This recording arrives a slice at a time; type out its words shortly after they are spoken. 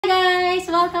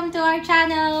welcome to our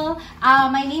channel.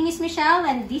 My name is Michelle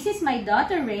and this is my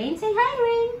daughter Rain. Say hi,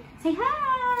 Rain. Say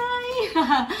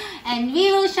hi. And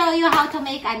we will show you how to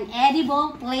make an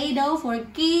edible Play-Doh for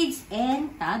kids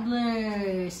and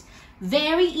toddlers.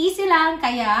 Very easy lang,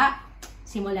 kaya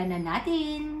simulan na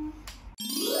natin.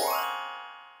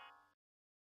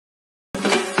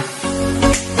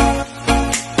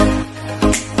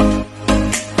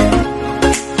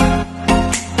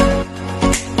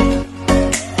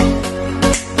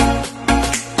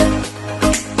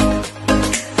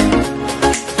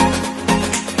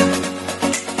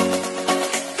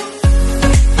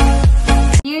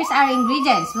 Our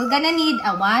ingredients. We're gonna need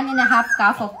a 1.5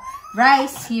 cup of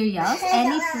rice cereals.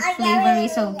 Any flavor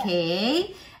is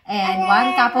okay. And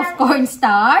 1 cup of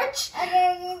cornstarch.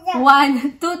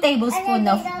 2 tablespoons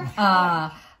of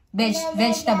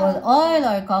vegetable oil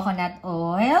or coconut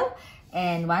oil.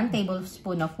 And 1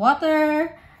 tablespoon of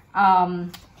water.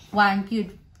 1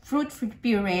 fruit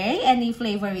puree. Any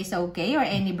flavor is okay or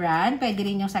any brand. Pwede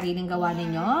rin yung sariling gawa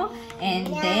ninyo. And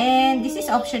then, this is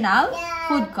optional,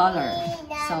 food color.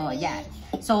 So, yan.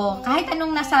 So, kahit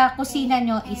anong nasa kusina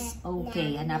nyo is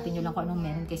okay. Hanapin nyo lang kung anong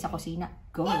meron kayo sa kusina.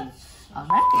 Go!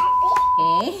 Alright?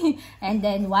 Okay. And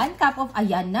then, 1 cup of,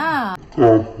 ayan na.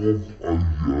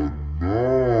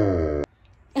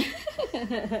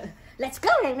 Let's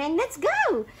go, Raymond. Let's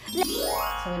go!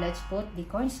 So, let's put the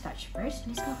cornstarch first.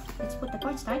 Let's go. Let's put the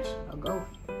cornstarch. Oh, go.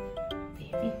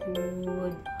 Very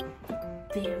good.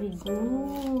 Very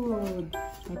good.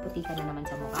 May puti ka na naman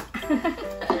sa mukha.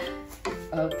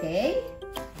 Okay.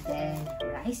 Then,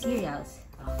 rice cereals.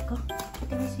 Oh, go. Put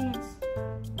the rice cereals.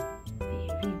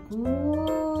 Very good.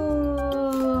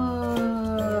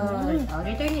 Oh,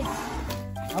 return it.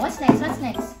 Oh, what's next? What's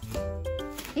next?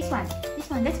 This one. This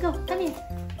one. Let's go. Come here.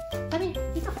 Come here.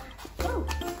 Dito. Go.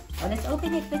 Oh, let's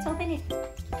open it. Let's open it.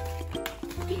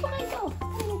 Dito nga ito.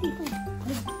 Ano dito?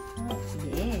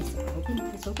 Yes. Open it.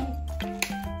 Let's open it.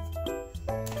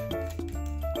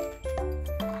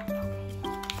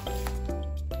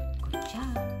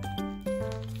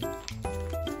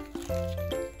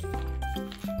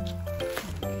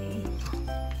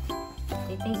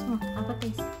 Taste mo. Apa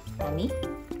taste? Yummy?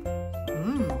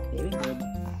 Very good.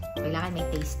 Kailangan may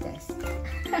taste test.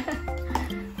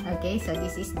 Okay, so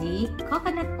this is the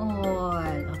coconut oil.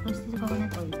 Oh, close to the coconut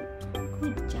oil.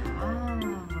 Good job.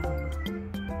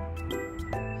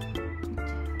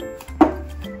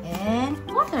 And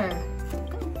water.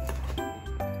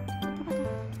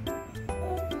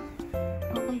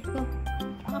 Okay, go.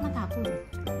 Baka matapon.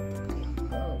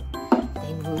 Go.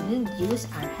 Then we will use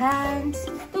our hands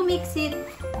to mix it.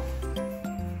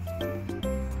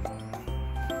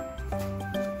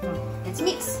 Let's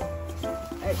mix.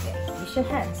 Okay, use your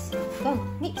hands. Go,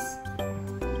 mix.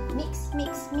 Mix,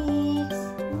 mix, mix.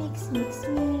 Mix, mix,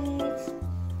 mix.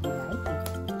 You like it.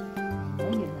 I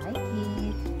know you like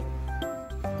it.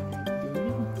 I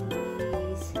like doing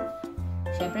this.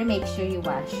 Syempre, make sure you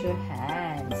wash your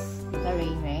hands. Diba,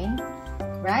 Rain?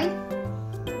 Right?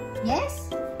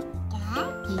 Yes?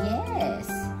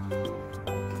 Yes.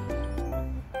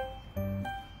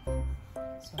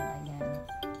 So, ayan.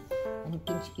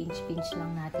 Pinch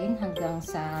lang natin hanggang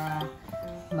sa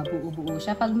mabuo-buo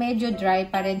siya. Pag medyo dry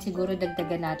pa rin, siguro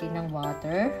dagdagan natin ng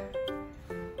water.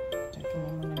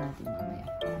 Tingnan muna natin mamaya.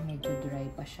 Medyo dry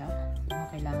pa siya.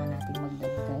 Kailangan natin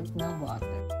magdagdag ng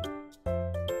water.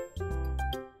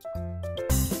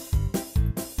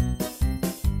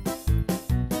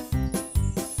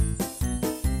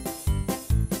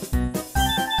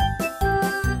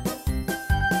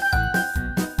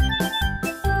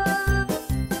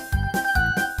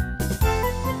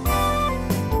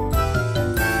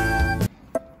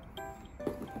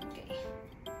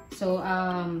 So,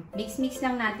 mix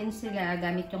lang natin sila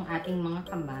gamit yung ating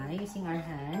mga kamay, using our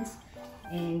hands.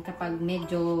 And kapag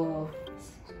medyo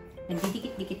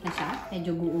nagdidikit-dikit na siya,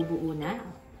 medyo buo-buo na.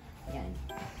 Ayan.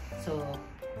 So,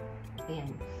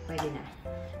 ayan. Pwede na.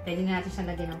 Pwede na natin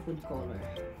siya lagyan ng food color.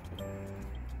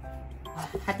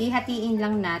 Hati-hatiin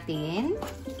lang natin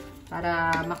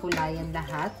para makulayan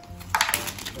lahat.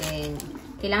 And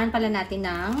kailangan pala natin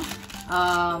ng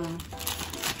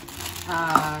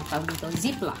tawag dito,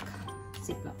 ziplock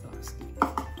plastic.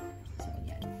 So,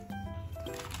 ayan.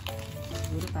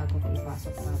 Siguro bago ko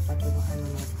ipasok pati yung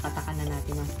patakan na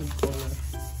natin ang food color.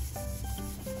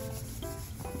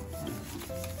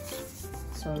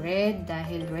 So, red,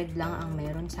 dahil red lang ang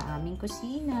meron sa aming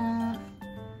kusina.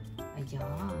 Ayan.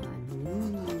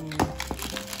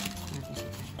 Natin siya.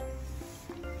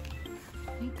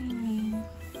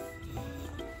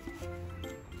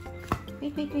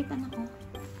 Wait, anak ko.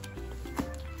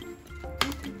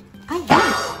 Ay,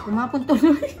 kumapon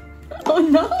tuloy. Oh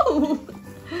no!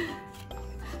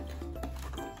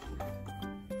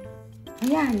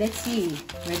 Ayan, let's see.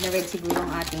 Red na red siguro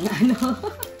ang ating ano.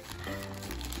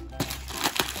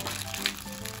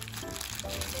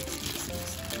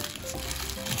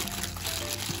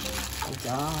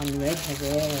 Ayan, red na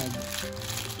red.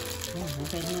 Ayan,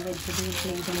 red na red siguro yung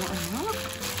play ko na anak.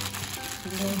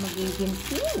 Hindi magiging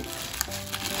pink.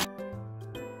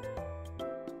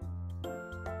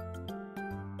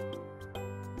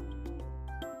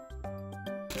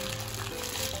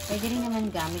 Pwede rin naman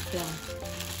gamit yung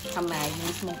kamay,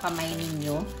 mismong kamay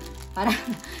ninyo. Para,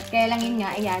 kaya lang yun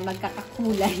nga, ayan,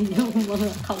 magkakakulay yung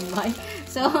mga kamay.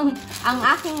 So, ang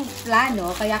aking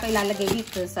plano, kaya ko ilalagay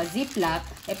dito sa ziplock,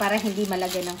 para hindi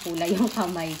malagay ng kulay yung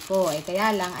kamay ko.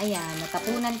 Kaya lang, ayan,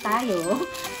 natapunan tayo.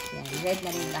 Ayan, red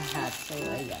na rin lahat. So,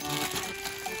 ayan.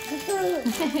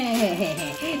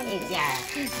 Ayan.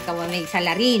 Ikaw may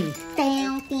salarin.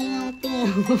 Ting, ting,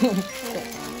 ting.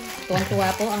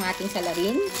 Tuwang-tuwa po ang ating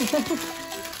salarin.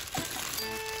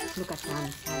 Look at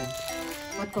that.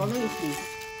 What color is this?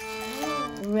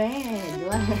 Red.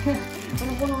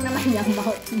 Punong-puno naman yung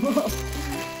mouth mo.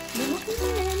 Lumaki na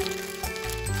yan.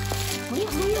 Maya,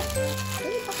 maya.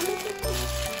 Ay, pakamit ko.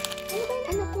 Ano ba yung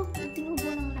anak ko? Tinubo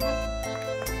ng lahat.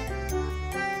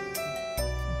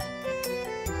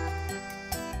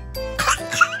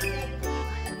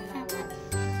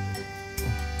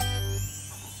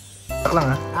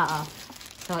 lang ha? Oo.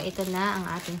 So, ito na ang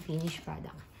ating finished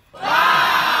product.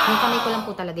 Wow! Yung kamay ko lang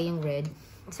po talaga yung red.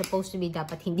 Supposed to be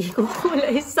dapat hindi ko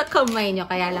kulay sa kamay nyo.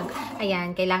 Kaya lang,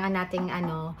 ayan, kailangan nating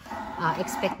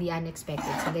expect the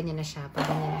unexpected. So, ganyan na siya. Pag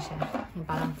ganyan na siya. Yung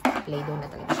parang play-doh na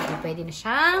talaga siya. Pwede na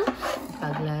siyang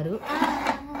paglaruan.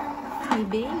 Hey,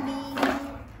 baby.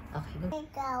 Okay,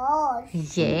 go.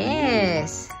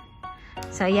 Yes!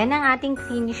 So, yan ang ating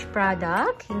finished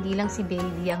product. Hindi lang si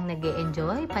baby ang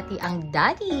nag-e-enjoy, pati ang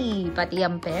daddy, pati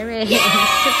ang parents.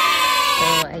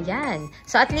 So, ayan.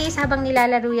 So, at least habang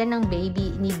nilalaro yan ng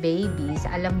ni babies,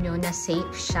 alam nyo na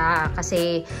safe siya.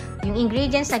 Kasi, yung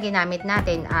ingredients na ginamit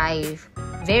natin ay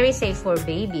very safe for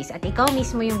babies. At ikaw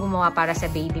mismo yung gumawa para sa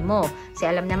baby mo.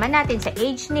 Kasi alam naman natin, sa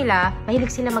age nila,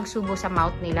 mahilig sila magsubo sa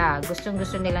mouth nila.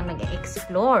 Gustong-gusto nilang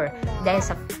nag-explore. Dahil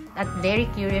at very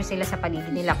curious sila sa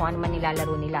paligid nila kung ano man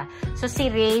nilalaro nila. So,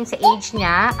 si Rain, sa age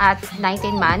niya, at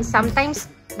 19 months, sometimes,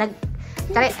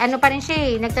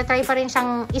 nagtatry pa rin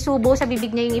siyang isubo sa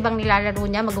bibig niya yung ibang nilalaro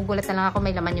niya. Magugulat na lang ako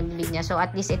may laman yung bibig niya. So,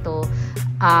 at least ito,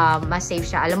 mas safe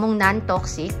siya. Alam mong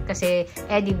non-toxic kasi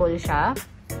edible siya.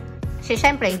 So,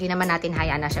 syempre, hindi naman natin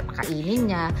hayaan na siya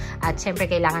pakainin niya. At syempre,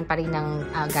 kailangan pa rin ng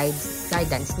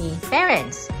guidance ni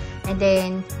parents. And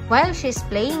then, while she's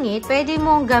playing it, pwede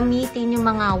mong gamitin yung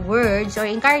mga words or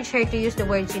encourage her to use the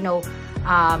words, you know,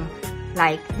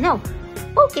 like, no,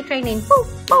 poke it, Rainin, poke,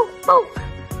 poke, poke.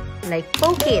 Like,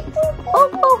 poke it, poke,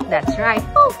 poke, that's right,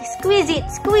 poke, squeeze it,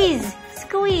 squeeze,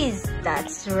 squeeze,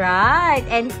 that's right,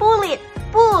 and pull it,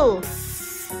 pull.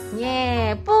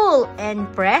 Yeah, pull and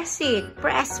press it.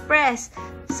 Press, press.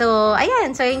 So,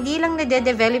 ayan. So, hindi lang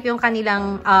nade-develop yung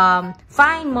kanilang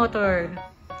fine motor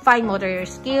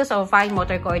skills or fine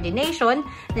motor coordination.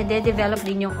 Nade-develop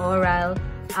din yung oral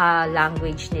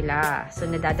language nila. So,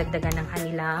 nadadagdagan ng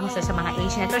kanilang. So, sa mga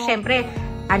age na ito, syempre,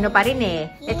 ano pa rin eh.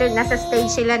 Ito, nasa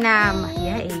stage sila na,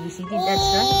 yeah, ABCD, that's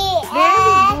right. Very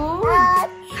good.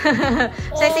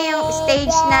 So, ito yung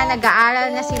stage na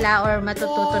nag-aaral na sila or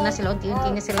matututo na sila,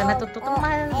 unti-unti na sila natututong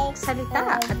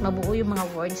magsalita at mabuo yung mga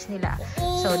words nila.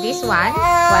 So, this one,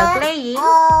 while playing,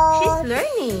 she's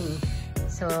learning.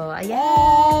 So,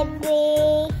 ayan.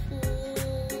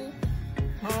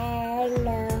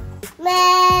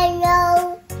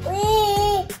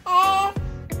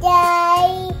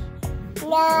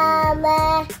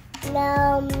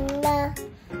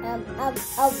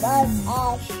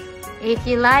 If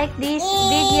you like this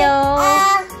video,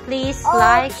 please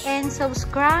like and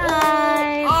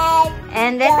subscribe.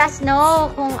 And let us know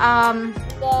kung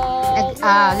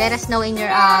let us know in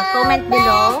your comment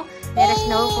below. Let us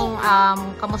know kung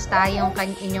kamusta yung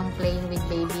inyong playing with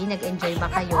baby. Nag-enjoy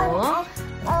ba kayo?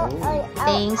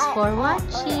 Thanks for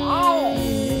watching.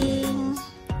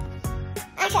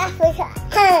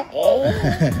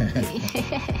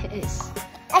 Yes.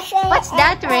 What's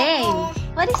that, Rain?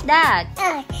 What is that?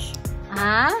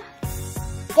 Huh?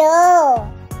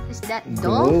 Is that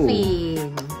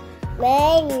dolphin?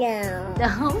 Dolphin.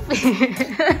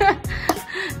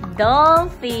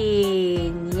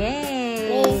 Dolphin.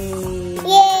 Yay.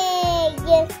 Yay.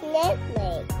 Just let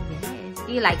me. Yes.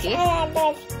 Do you like it?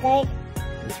 That's good.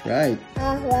 That's right.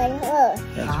 That's right.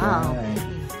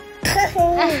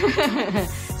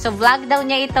 So, vlog daw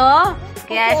niya ito.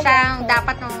 Kaya siya ang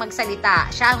dapat mong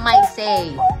magsalita. Siya ang may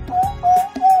say.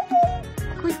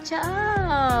 Good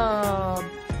job!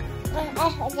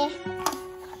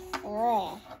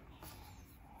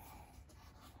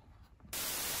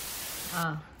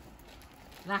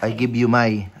 I give you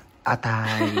my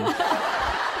atay.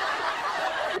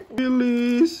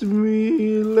 Release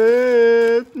me,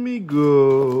 let me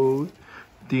go.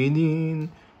 Tinin,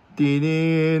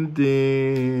 tinin,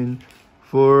 tin.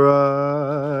 For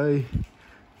I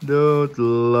don't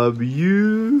love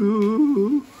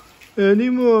you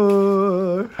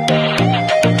anymore.